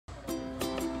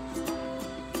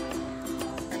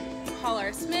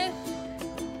R. Smith.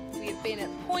 We have Bayonet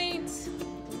Point,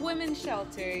 Women's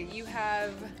Shelter. You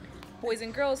have Boys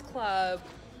and Girls Club,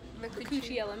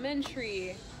 Makuchi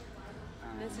Elementary.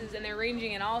 And they're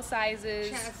ranging in all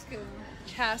sizes.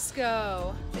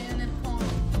 Chasco. Bayonet Point.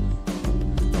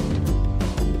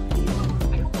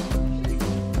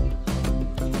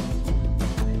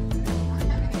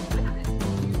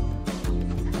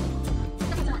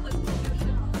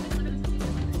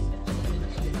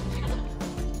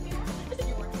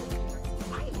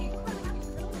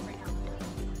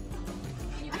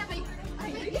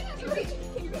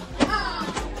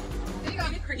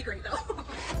 Pretty great though.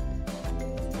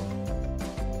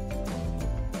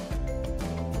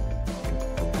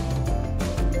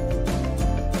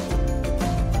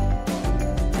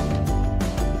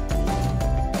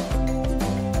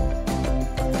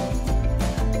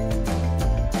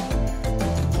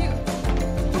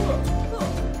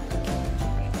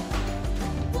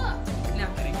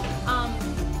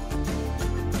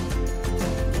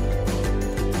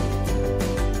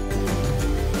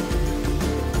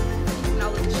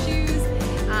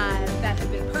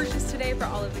 For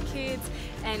all of the kids,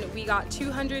 and we got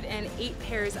 208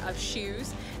 pairs of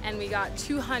shoes, and we got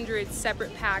 200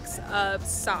 separate packs of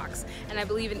socks, and I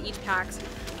believe in each pack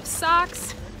of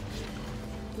socks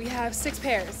we have 6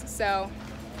 pairs, so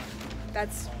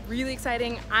that's really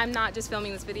exciting. I'm not just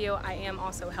filming this video, I am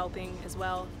also helping as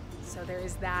well, so there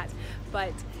is that,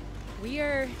 but we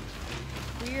are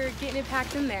getting it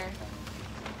packed in there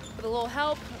with a little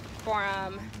help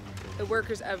from the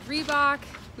workers of Reebok.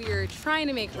 We are trying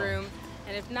to make room,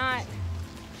 and if not,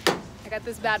 I got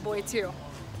this bad boy too.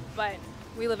 But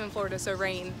we live in Florida, so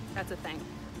rain, that's a thing.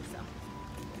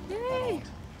 So, yay!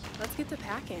 Let's get to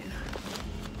packing.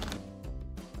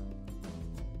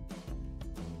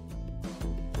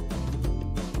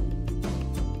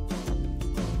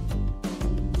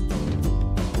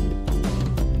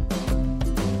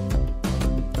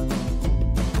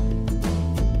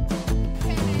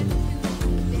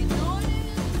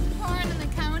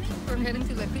 Heading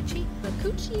to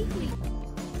Makuchi.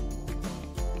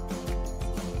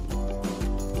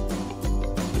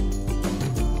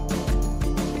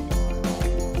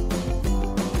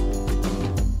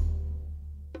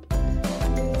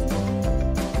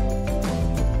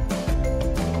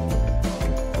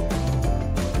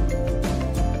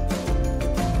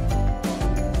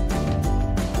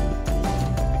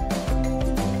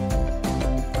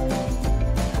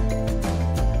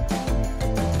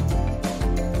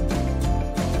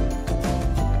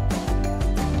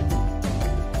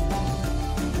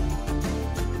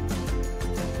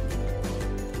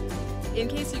 In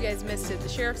case you guys missed it, the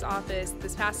sheriff's office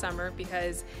this past summer,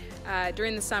 because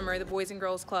during the summer, the Boys and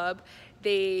Girls Club,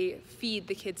 they feed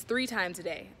the kids 3 times a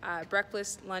day,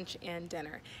 breakfast, lunch, and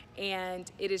dinner.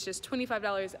 And it is just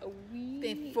 $25 a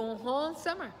week. For whole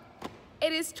summer.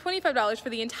 It is $25 for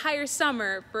the entire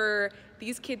summer for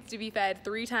these kids to be fed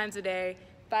 3 times a day,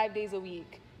 5 days a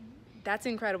week. That's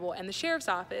incredible. And the sheriff's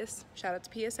office, shout out to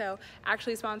PSO,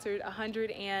 actually sponsored 100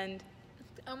 and...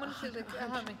 I want to say like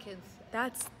 100 kids.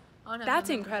 That's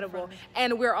incredible.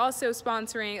 And we're also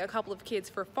sponsoring a couple of kids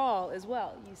for fall as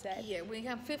well, you said. Yeah, we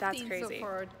have 15 That's crazy. so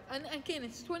far. And again,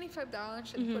 it's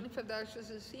 $25, and $25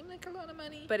 doesn't seem like a lot of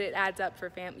money. But it adds up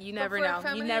for family. You never know.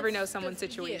 You never know someone's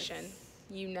situation. Yes.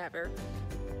 You never.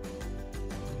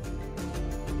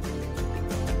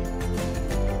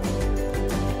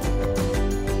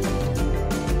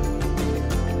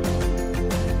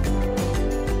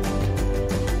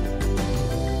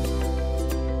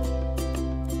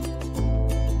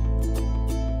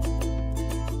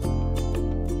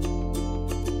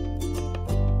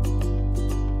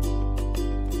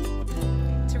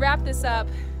 Wrap this up,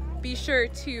 be sure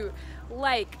to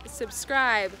like,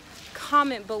 subscribe,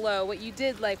 comment below what you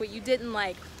did like, what you didn't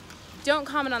like. Don't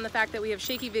comment on the fact that we have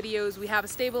shaky videos. We have a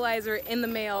stabilizer in the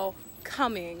mail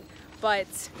coming,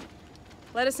 but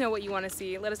let us know what you want to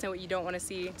see. Let us know what you don't want to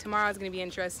see. Tomorrow's going to be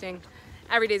interesting.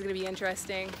 Every day's going to be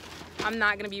interesting. I'm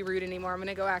not going to be rude anymore. I'm going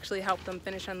to go actually help them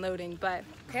finish unloading. But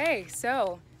okay,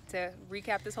 so to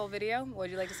recap this whole video, what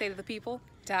would you like to say to the people?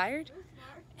 Tired?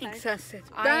 Exhausted.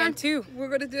 I am too. We're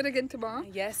gonna do it again tomorrow.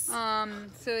 Yes.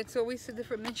 So it's always a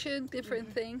different mission,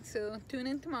 different thing. So tune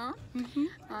in tomorrow.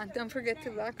 Don't forget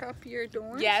to lock up your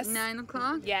doors. Yes. 9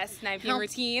 o'clock. Yes. 9 p.m.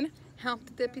 routine. Help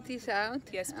the deputies out.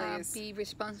 Yes, please. Be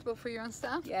responsible for your own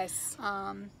stuff. Yes.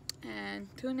 And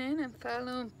tune in and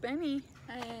follow Benny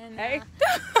and hey.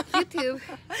 YouTube.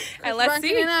 And let's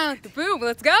see. Out. Boom.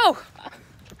 Let's go.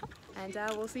 And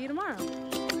we'll see you tomorrow.